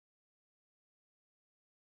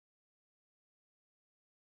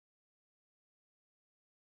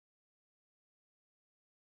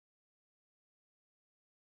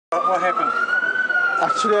What happened?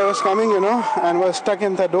 Actually, I was coming, and was stuck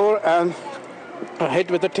in the door and I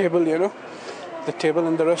hit with the table, the table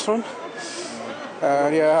in the restaurant.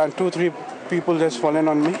 Yeah, and 2-3 people just fallen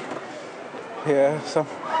on me. Yeah, so.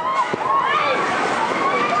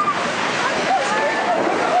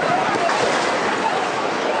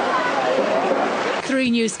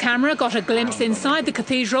 3 News camera got a glimpse inside the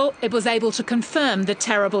cathedral. It was able to confirm the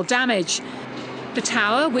terrible damage. The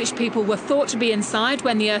tower, which people were thought to be inside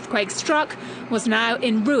when the earthquake struck, was now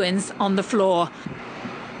in ruins on the floor.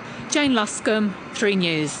 Jane Luscombe, 3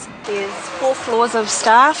 News. There's 4 floors of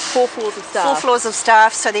staff. 4 floors of staff. 4 floors of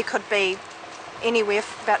staff, so there could be anywhere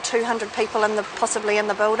about 200 people possibly in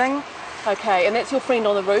the building. Okay, and that's your friend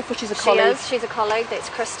on the roof, which is a colleague? She's a colleague, that's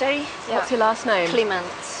Christy. What's your last name?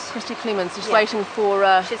 Clements. Christy Clements, she's waiting for...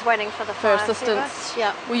 she's waiting for the fire assistance. service.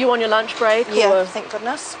 Yeah. Were you on your lunch break? Yeah, or? thank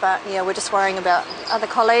goodness, but yeah, we're just worrying about other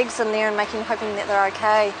colleagues in there and hoping that they're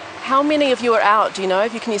okay. How many of you are out, do you know?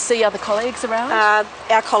 Can you see other colleagues around?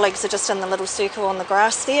 Our colleagues are just in the little circle on the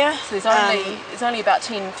grass there. So there's only about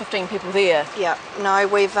 10, 15 people there? Yeah, no,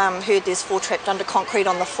 we've heard there's 4 trapped under concrete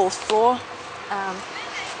on the 4th floor.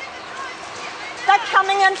 They're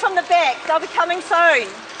coming in from the back. They'll be coming soon.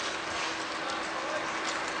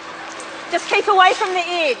 Just keep away from the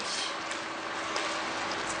edge.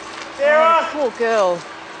 Sarah! Oh, poor girl.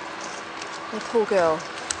 The poor girl.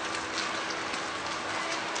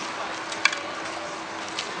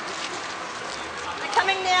 They're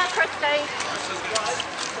coming now, Christy.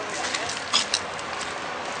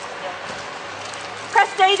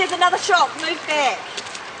 Christy, there's another shop. Move back.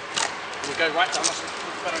 We'll go right down.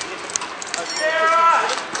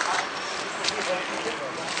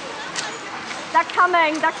 They're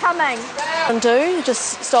coming, they're coming. And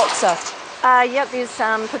just stocks up. Yep, there's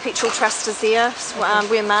Perpetual Trust is there.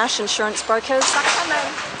 We're Marsh Insurance Brokers. They're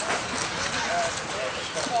coming.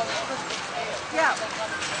 Yeah.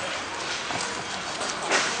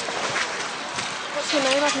 What's your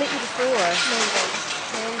name? I've met you before.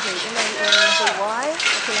 Mandy. M-A-N-D-Y.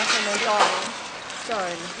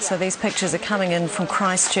 Stone. So these pictures are coming in from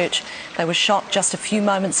Christchurch. They were shot just a few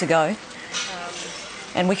moments ago.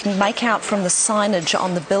 And we can make out from the signage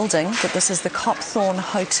on the building that this is the Copthorne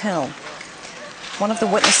Hotel. One of the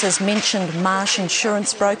witnesses mentioned Marsh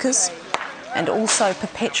Insurance Brokers and also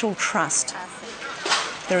Perpetual Trust.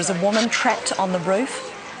 There is a woman trapped on the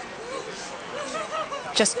roof.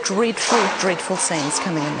 Just dreadful, dreadful scenes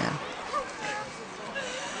coming in now.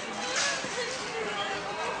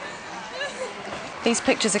 These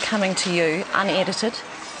pictures are coming to you unedited.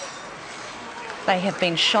 They have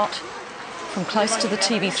been shot from close to the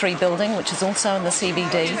TV3 building, which is also in the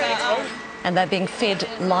CBD, and they're being fed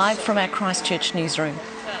live from our Christchurch newsroom.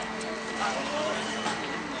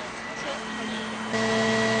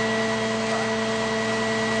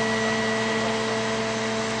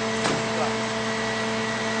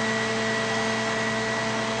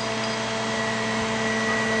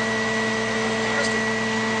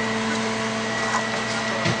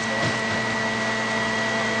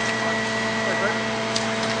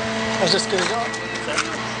 I was just going to go.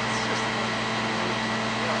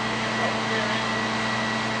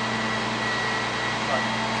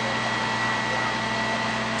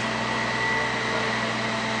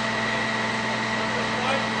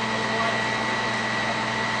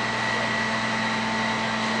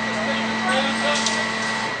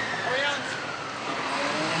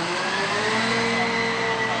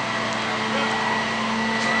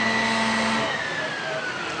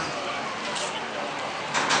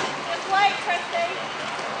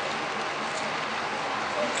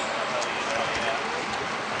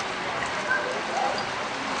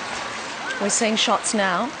 We're seeing shots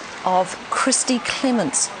now of Christy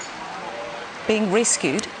Clements being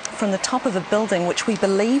rescued from the top of a building which we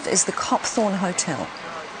believe is the Copthorne Hotel.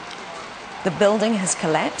 The building has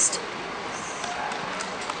collapsed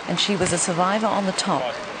and she was a survivor on the top.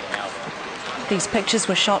 These pictures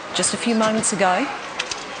were shot just a few moments ago,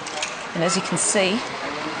 and as you can see,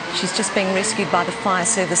 she's just being rescued by the fire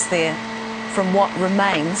service there from what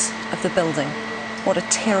remains of the building. What a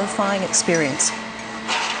terrifying experience.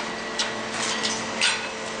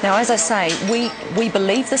 Now, as I say, we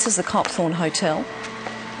believe this is the Copthorne Hotel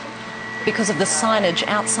because of the signage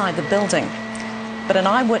outside the building. But an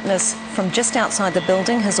eyewitness from just outside the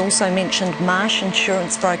building has also mentioned Marsh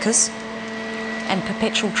Insurance Brokers and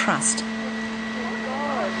Perpetual Trust. Thank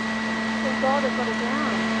God I've got it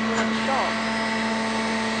down. We have a shot.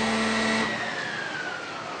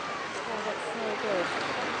 Oh, that's so good.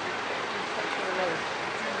 It's such a relief.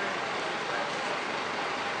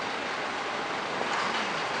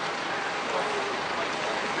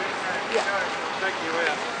 Thank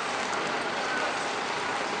you.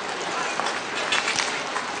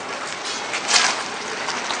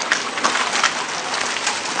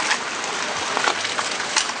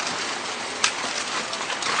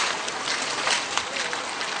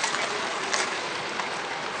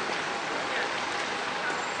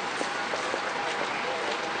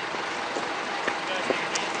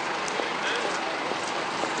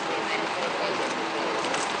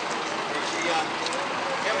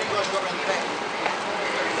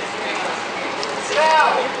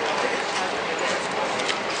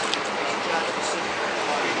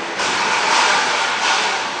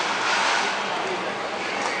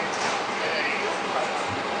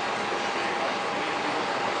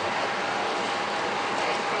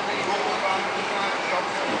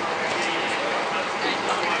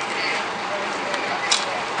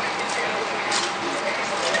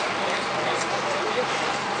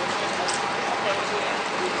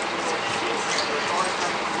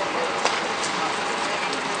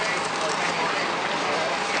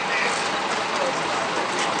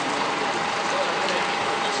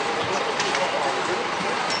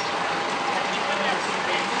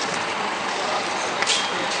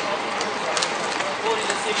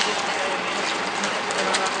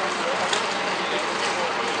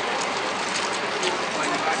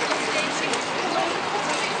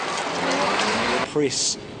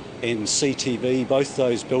 Press and CTV. Both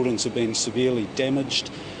those buildings have been severely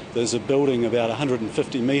damaged. There's a building about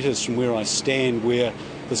 150 metres from where I stand where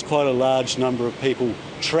there's quite a large number of people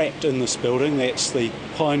trapped in this building. That's the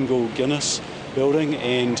Pinegould Guinness building,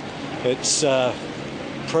 and it's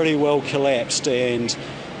pretty well collapsed, and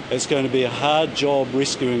it's going to be a hard job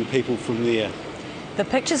rescuing people from there. The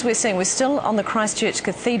pictures we're seeing, we're still on the Christchurch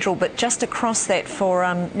Cathedral, but just across that for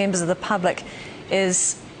members of the public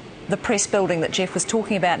is the press building that Jeff was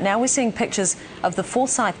talking about. Now we're seeing pictures of the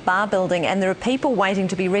Forsyth Bar building, and there are people waiting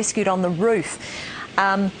to be rescued on the roof.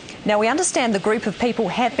 Now we understand the group of people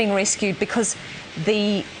have been rescued because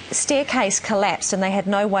the staircase collapsed and they had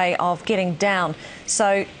no way of getting down.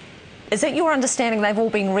 So is it your understanding they've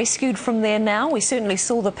all been rescued from there now? We certainly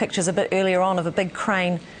saw the pictures a bit earlier on of a big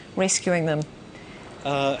crane rescuing them.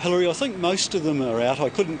 Hilary, I think most of them are out. I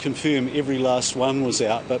couldn't confirm every last one was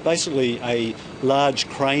out, but basically a large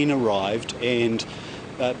crane arrived and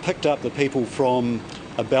picked up the people from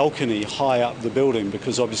a balcony high up the building,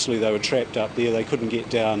 because obviously they were trapped up there. They couldn't get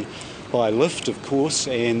down by lift, of course,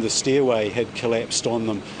 and the stairway had collapsed on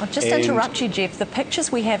them. I'll just interrupt you, Jeff. The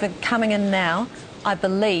pictures we have coming in now, I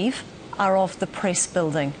believe, are of the press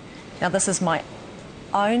building. Now, this is my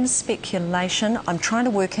own speculation. I'm trying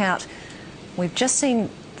to work out. We've just seen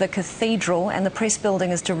the cathedral, and the press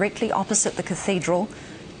building is directly opposite the cathedral.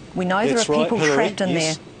 We know there are people trapped in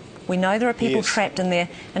there. We know there are people trapped in there.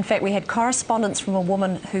 In fact, we had correspondence from a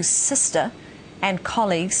woman whose sister and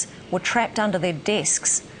colleagues were trapped under their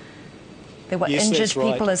desks. There were injured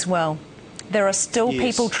people as well. There are still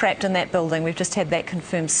people trapped in that building. We've just had that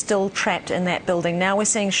confirmed, still trapped in that building. Now we're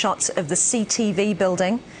seeing shots of the CTV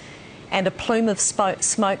building and a plume of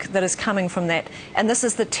smoke that is coming from that. And this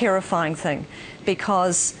is the terrifying thing,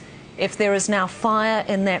 because if there is now fire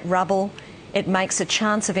in that rubble, it makes a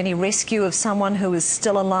chance of any rescue of someone who is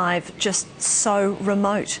still alive just so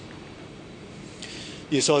remote.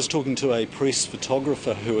 Yes, I was talking to a press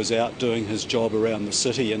photographer who was out doing his job around the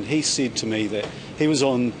city, and he said to me that he was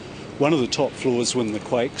on one of the top floors when the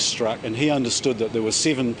quake struck, and he understood that there were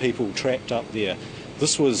 7 people trapped up there.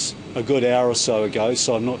 This was a good hour or so ago,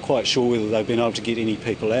 so I'm not quite sure whether they've been able to get any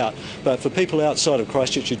people out. But for people outside of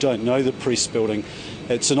Christchurch who don't know the press building,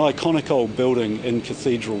 it's an iconic old building in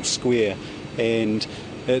Cathedral Square, and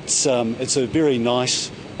it's a very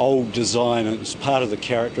nice old design, and it's part of the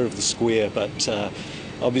character of the square. But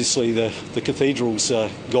obviously the cathedral's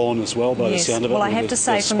gone as well by the sound of it. Well, I have to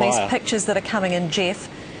say, from these pictures that are coming in, Jeff,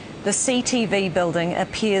 the CTV building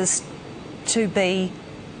appears to be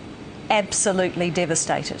absolutely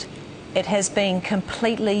devastated. It has been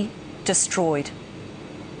completely destroyed.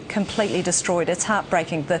 Completely destroyed. It's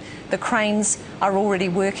heartbreaking. The cranes are already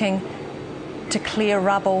working to clear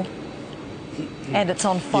rubble, and it's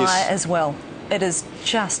on fire as well. It is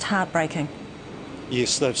just heartbreaking.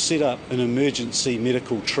 Yes, they've set up an emergency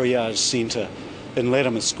medical triage centre in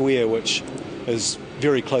Latimer Square, which is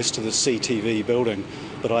very close to the CTV building,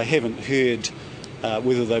 but I haven't heard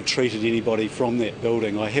whether they've treated anybody from that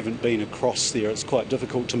building. I haven't been across there. It's quite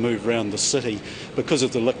difficult to move around the city because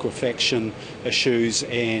of the liquefaction issues,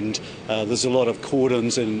 and there's a lot of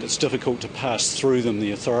cordons and it's difficult to pass through them.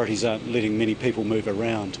 The authorities aren't letting many people move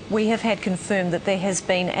around. We have had confirmed that there has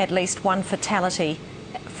been at least 1 fatality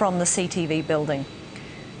from the CTV building.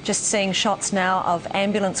 Just seeing shots now of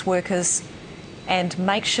ambulance workers and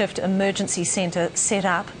makeshift emergency centre set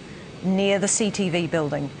up near the CTV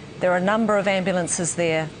building. There are a number of ambulances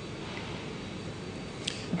there.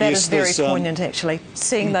 That is very poignant, actually,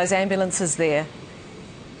 seeing those ambulances there.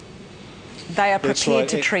 They are prepared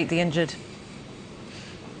to treat the injured.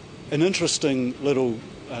 An interesting little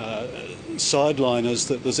sideline is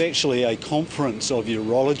that there's actually a conference of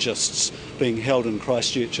urologists being held in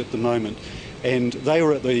Christchurch at the moment, and they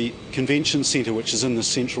were at the convention centre, which is in the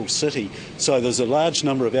central city. So there's a large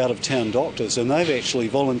number of out-of-town doctors, and they've actually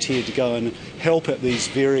volunteered to go and help at these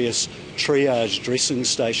various triage dressing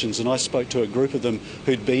stations, and I spoke to a group of them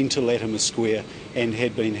who'd been to Latimer Square and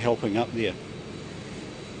had been helping up there.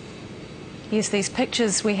 Yes, these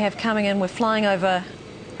pictures we have coming in, we're flying over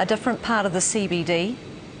a different part of the CBD.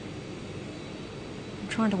 I'm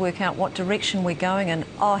trying to work out what direction we're going in.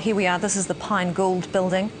 Oh, here we are. This is the Pinegould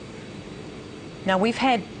building. Now, we've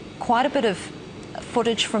had quite a bit of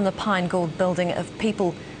footage from the Pinegould building of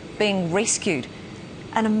people being rescued.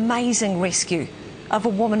 An amazing rescue of a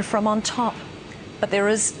woman from on top. But there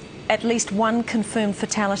is at least 1 confirmed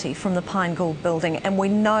fatality from the Pinegould building, and we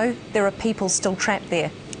know there are people still trapped there.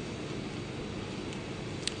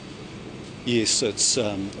 Yes,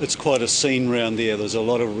 it's quite a scene round there. There's a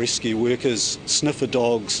lot of rescue workers. Sniffer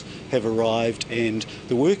dogs have arrived, and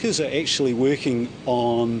the workers are actually working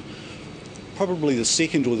on probably the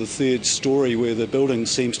second or the third story where the building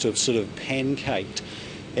seems to have sort of pancaked.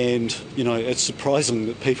 And, you know, it's surprising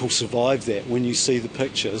that people survived that. When you see the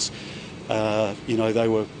pictures, you know, they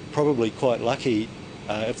were probably quite lucky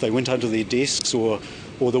if they went under their desks or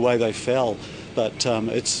the way they fell. But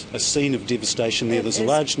it's a scene of devastation there. There's a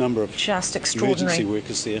large number of just extraordinary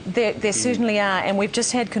emergency workers there. There certainly are, and we've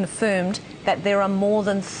just had confirmed that there are more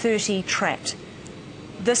than 30 trapped.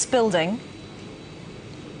 This building,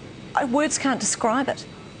 words can't describe it.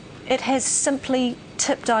 It has simply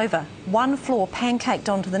tipped over. One floor pancaked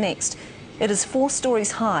onto the next. It is 4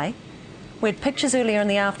 stories high. We had pictures earlier in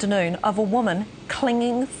the afternoon of a woman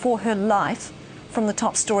clinging for her life from the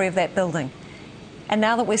top story of that building. And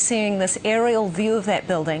now that we're seeing this aerial view of that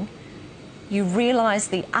building, you realise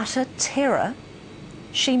the utter terror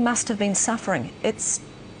she must have been suffering. It's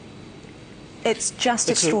just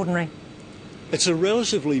extraordinary. It's a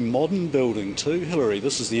relatively modern building too, Hilary.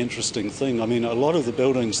 This is the interesting thing. I mean, a lot of the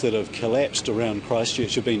buildings that have collapsed around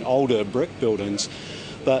Christchurch have been older brick buildings,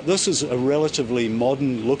 but this is a relatively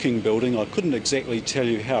modern looking building. I couldn't exactly tell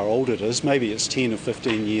you how old it is. Maybe it's 10 or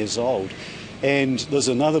 15 years old. And there's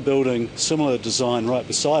another building, similar design, right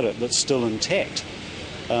beside it that's still intact.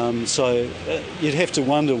 So you'd have to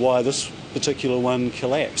wonder why this particular one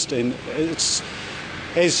collapsed. And it's,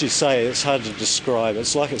 as you say, it's hard to describe.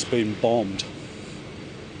 It's like it's been bombed.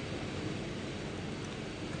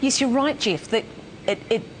 Yes, you're right, Jeff, that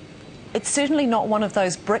it's certainly not one of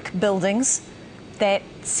those brick buildings that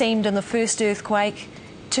seemed in the first earthquake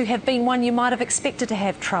to have been one you might have expected to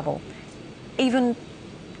have trouble. Even,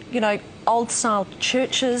 you know, old-style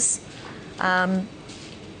churches,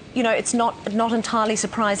 you know, it's not entirely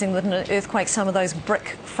surprising that in an earthquake some of those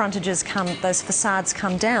brick frontages those facades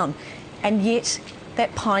come down, and yet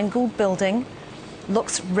that pine gould building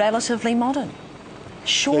looks relatively modern.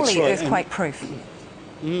 Surely right. Earthquake-proof.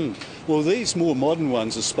 Well, these more modern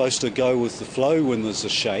ones are supposed to go with the flow when there's a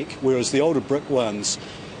shake, whereas the older brick ones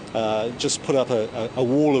just put up a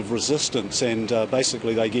wall of resistance and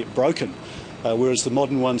basically they get broken. Whereas the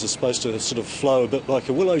modern ones are supposed to sort of flow a bit like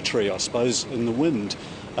a willow tree, I suppose, in the wind.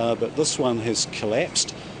 But this one has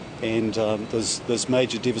collapsed and there's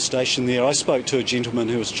major devastation there. I spoke to a gentleman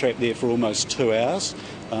who was trapped there for almost 2 hours,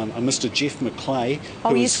 a Mr. Jeff McClay.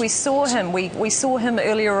 Oh yes, we saw him. We saw him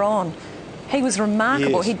earlier on. He was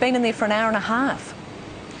remarkable. Yes. He'd been in there for an hour and a half.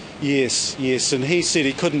 Yes, and he said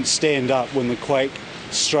he couldn't stand up when the quake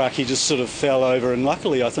struck. He just sort of fell over, and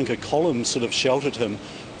luckily I think a column sort of sheltered him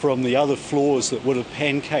from the other floors that would have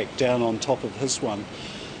pancaked down on top of his one.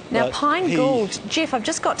 Now, Pine Gould, Jeff, I've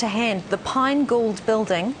just got to hand, the Pine Gould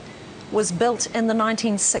building was built in the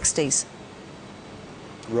 1960s.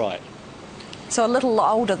 Right. So a little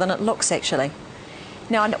older than it looks, actually.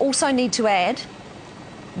 Now, I also need to add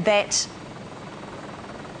that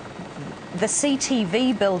the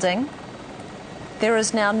CTV building, there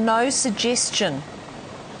is now no suggestion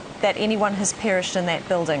that anyone has perished in that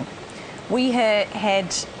building. We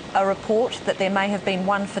had a report that there may have been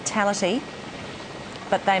one fatality,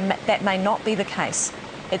 but that may not be the case.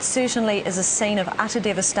 It certainly is a scene of utter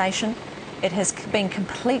devastation. It has been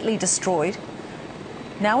completely destroyed.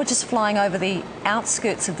 Now we're just flying over the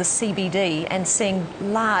outskirts of the CBD and seeing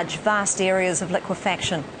large, vast areas of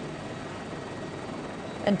liquefaction.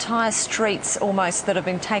 Entire streets almost that have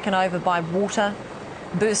been taken over by water,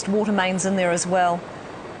 burst water mains in there as well,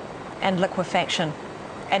 and liquefaction.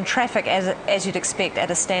 And traffic, as you'd expect,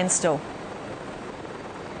 at a standstill.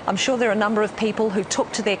 I'm sure there are a number of people who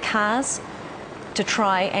took to their cars to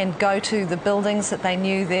try and go to the buildings that they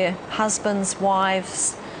knew their husbands,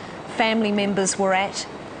 wives, family members were at.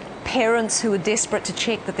 Parents who were desperate to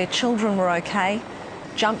check that their children were okay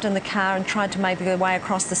jumped in the car and tried to make their way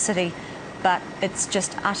across the city, but it's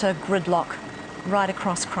just utter gridlock right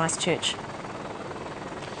across Christchurch.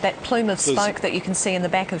 That plume of smoke that you can see in the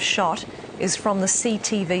back of shot is from the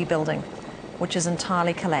CTV building, which is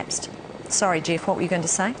entirely collapsed. Sorry, Jeff, what were you going to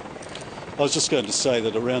say? I was just going to say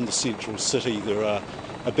that around the central city there are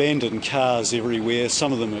abandoned cars everywhere,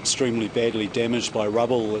 some of them extremely badly damaged by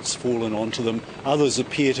rubble that's fallen onto them. Others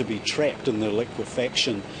appear to be trapped in the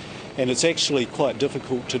liquefaction. And it's actually quite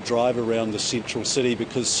difficult to drive around the central city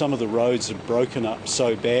because some of the roads are broken up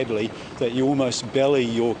so badly that you almost belly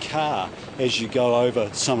your car as you go over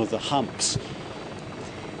some of the humps.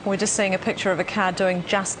 We're just seeing a picture of a car doing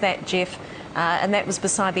just that, Jeff, and that was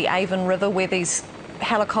beside the Avon River where these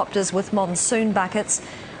helicopters with monsoon buckets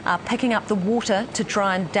are picking up the water to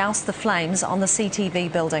try and douse the flames on the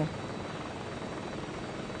CTV building.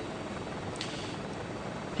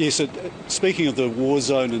 Yes, speaking of the war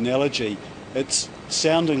zone analogy, it's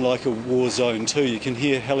sounding like a war zone too. You can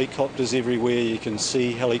hear helicopters everywhere, you can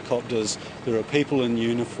see helicopters, there are people in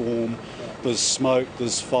uniform, there's smoke,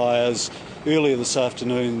 there's fires. Earlier this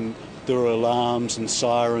afternoon there were alarms and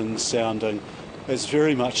sirens sounding. It's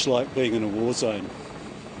very much like being in a war zone.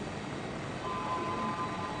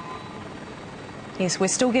 Yes, we're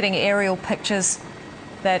still getting aerial pictures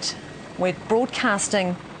that we're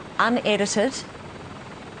broadcasting unedited,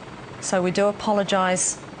 so we do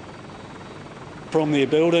apologise. From their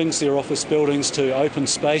buildings, their office buildings, to open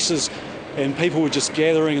spaces, and people were just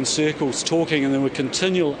gathering in circles talking, and there were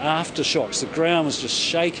continual aftershocks. The ground was just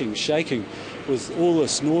shaking with all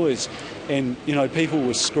this noise, and you know, people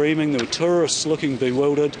were screaming. There were tourists looking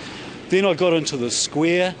bewildered. Then I got into the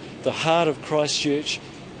square, the heart of Christchurch.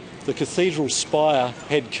 The cathedral spire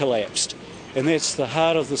had collapsed, and that's the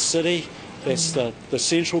heart of the city. That's the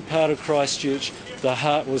central part of Christchurch. The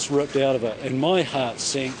heart was ripped out of it, and my heart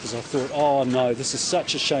sank because I thought, oh no, this is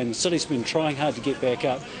such a shame. The city's been trying hard to get back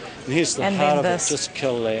up, and here's the heart of it just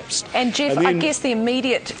collapsed. And Jeff, I guess the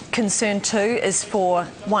immediate concern too is for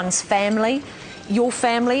one's family. Your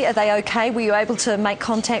family, are they okay? Were you able to make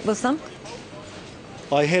contact with them?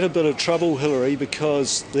 I had a bit of trouble, Hilary,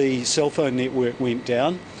 because the cell phone network went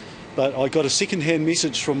down, but I got a second-hand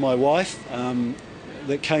message from my wife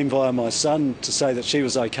that came via my son to say that she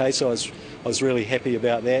was okay, so I was really happy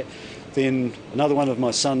about that. Then another one of my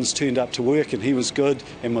sons turned up to work and he was good,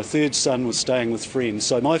 and my third son was staying with friends.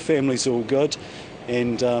 So my family's all good,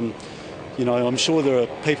 and you know, I'm sure there are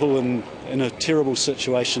people in a terrible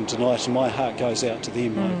situation tonight, and my heart goes out to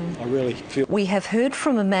them. I really feel. We have heard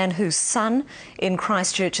from a man whose son in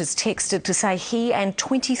Christchurch has texted to say he and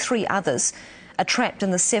 23 others are trapped in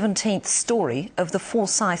the 17th storey of the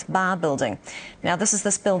Forsyth Bar building. Now, this is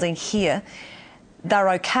this building here. They're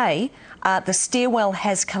okay. The stairwell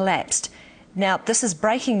has collapsed. Now, this is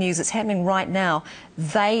breaking news. It's happening right now.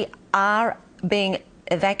 They are being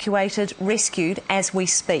evacuated, rescued as we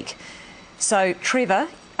speak. So, Trevor,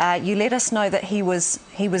 you let us know that he was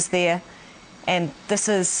there, and this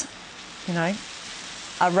is, you know,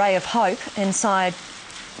 a ray of hope inside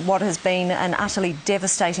what has been an utterly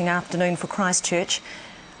devastating afternoon for Christchurch.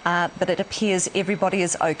 But it appears everybody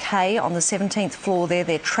is okay on the 17th floor there.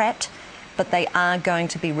 They're trapped, but they are going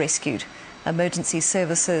to be rescued. Emergency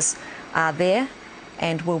services are there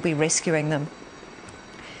and will be rescuing them.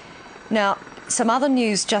 Now, some other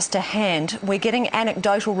news just to hand. We're getting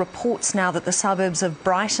anecdotal reports now that the suburbs of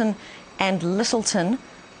Brighton and Lyttelton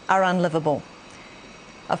are unlivable.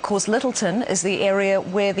 Of course, Lyttelton is the area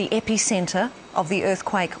where the epicentre of the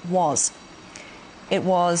earthquake was. It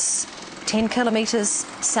was 10 kilometres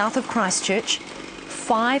south of Christchurch,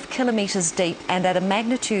 5 kilometres deep, and at a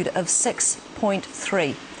magnitude of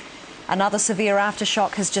 6.3. Another severe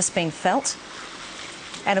aftershock has just been felt.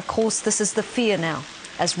 And of course, this is the fear now.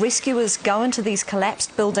 As rescuers go into these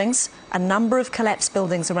collapsed buildings, a number of collapsed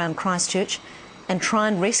buildings around Christchurch, and try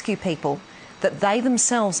and rescue people, that they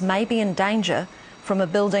themselves may be in danger from a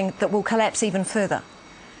building that will collapse even further.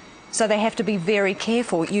 So they have to be very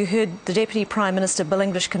careful. You heard the Deputy Prime Minister, Bill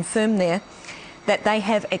English, confirm there that they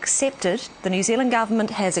have accepted, the New Zealand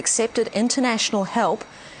government has accepted international help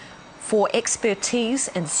for expertise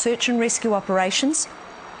in search and rescue operations.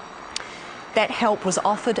 That help was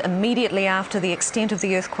offered immediately after the extent of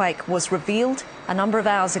the earthquake was revealed a number of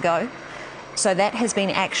hours ago. So that has been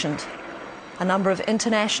actioned. A number of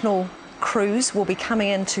international crews will be coming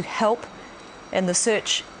in to help in the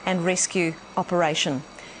search and rescue operation.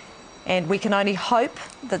 And we can only hope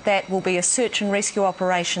that that will be a search and rescue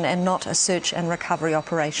operation and not a search and recovery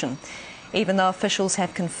operation, even though officials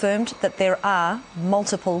have confirmed that there are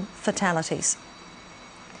multiple fatalities.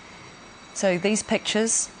 So these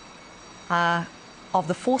pictures are of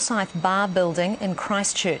the Forsyth Bar building in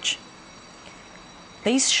Christchurch.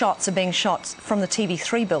 These shots are being shot from the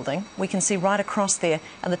TV3 building. We can see right across there,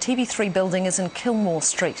 and the TV3 building is in Kilmore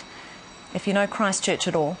Street, if you know Christchurch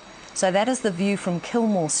at all. So that is the view from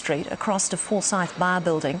Kilmore Street across to Forsyth Bar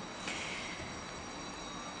building.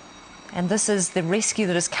 And this is the rescue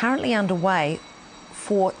that is currently underway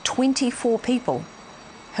for 24 people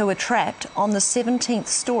who are trapped on the 17th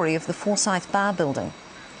storey of the Forsyth Bar building.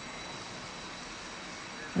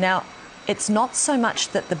 Now, it's not so much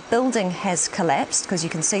that the building has collapsed, because you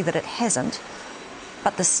can see that it hasn't,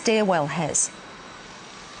 but the stairwell has.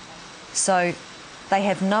 So they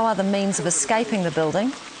have no other means of escaping the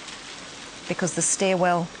building because the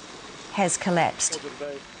stairwell has collapsed.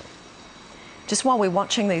 Just while we're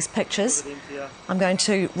watching these pictures, I'm going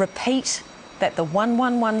to repeat that the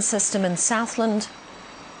 111 system in Southland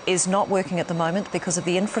is not working at the moment because of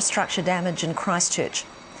the infrastructure damage in Christchurch.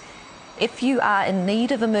 If you are in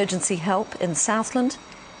need of emergency help in Southland,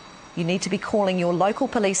 you need to be calling your local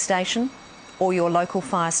police station or your local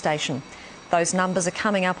fire station. Those numbers are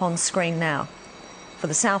coming up on screen now. For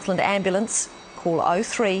the Southland ambulance, call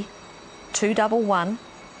 03 211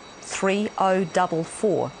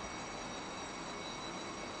 3044.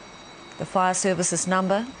 The fire services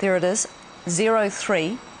number, there it is,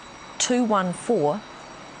 03 214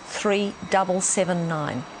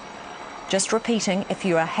 3779. Just repeating, if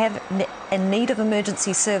you are in need of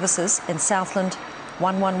emergency services in Southland,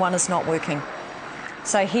 111 is not working.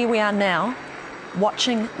 So here we are now,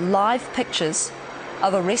 watching live pictures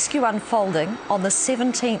of a rescue unfolding on the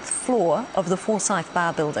 17th floor of the Forsyth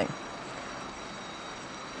Bar building.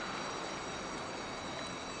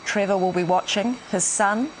 Trevor will be watching his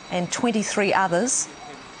son and 23 others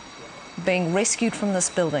being rescued from this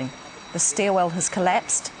building. The stairwell has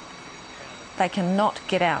collapsed. They cannot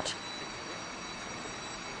get out.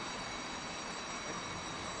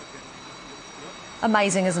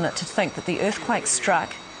 Amazing, isn't it, to think that the earthquake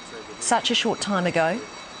struck such a short time ago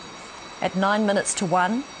at 9 minutes to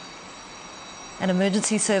 1, and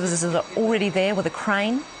emergency services are already there with a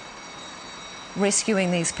crane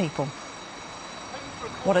rescuing these people.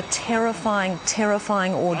 What a terrifying,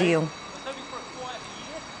 terrifying ordeal.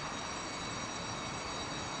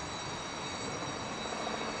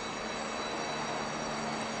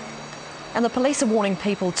 And the police are warning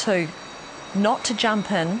people too not to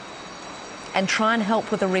jump in and try and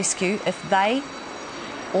help with the rescue if they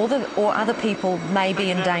or other people may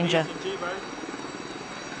be in danger.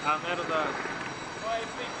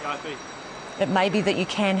 It may be that you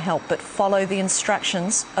can help, but follow the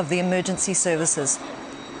instructions of the emergency services.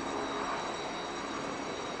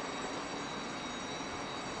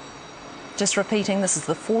 Just repeating, this is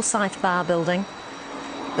the Forsyth Bar building,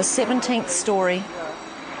 the 17th story,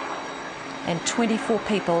 and 24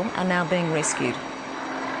 people are now being rescued.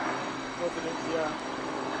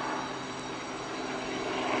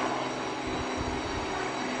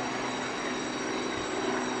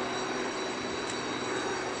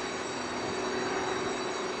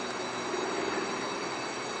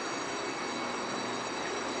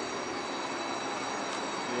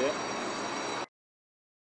 Yeah.